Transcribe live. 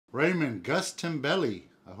Raymond Gus Timbelli,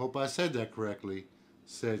 I hope I said that correctly,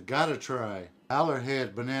 said gotta try Howler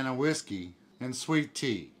Head banana whiskey and sweet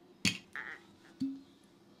tea.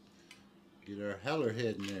 Get our Howler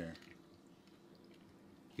Head in there.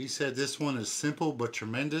 He said this one is simple but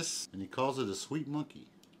tremendous, and he calls it a sweet monkey.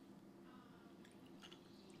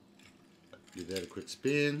 Give that a quick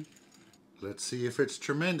spin. Let's see if it's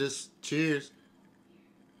tremendous. Cheers.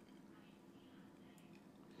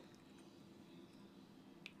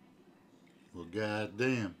 Well,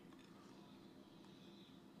 goddamn.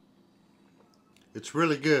 It's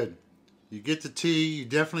really good. You get the tea, you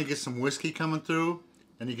definitely get some whiskey coming through,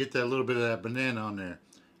 and you get that little bit of that banana on there.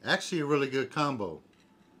 Actually a really good combo.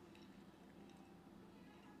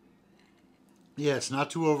 Yeah, it's not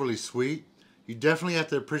too overly sweet. You definitely have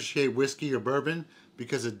to appreciate whiskey or bourbon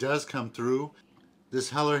because it does come through. This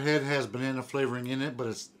Howler Head has banana flavoring in it, but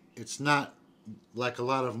it's not like a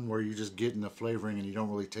lot of them where you're just getting the flavoring and you don't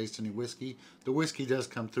really taste any whiskey. The whiskey does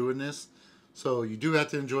come through in this, so you do have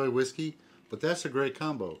to enjoy whiskey, but that's a great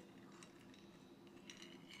combo.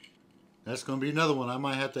 That's going to be another one I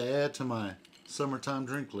might have to add to my summertime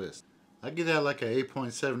drink list. I give that like an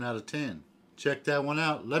 8.7 out of 10. Check that one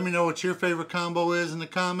out. Let me know what your favorite combo is in the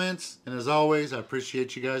comments. And as always, I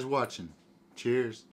appreciate you guys watching. Cheers.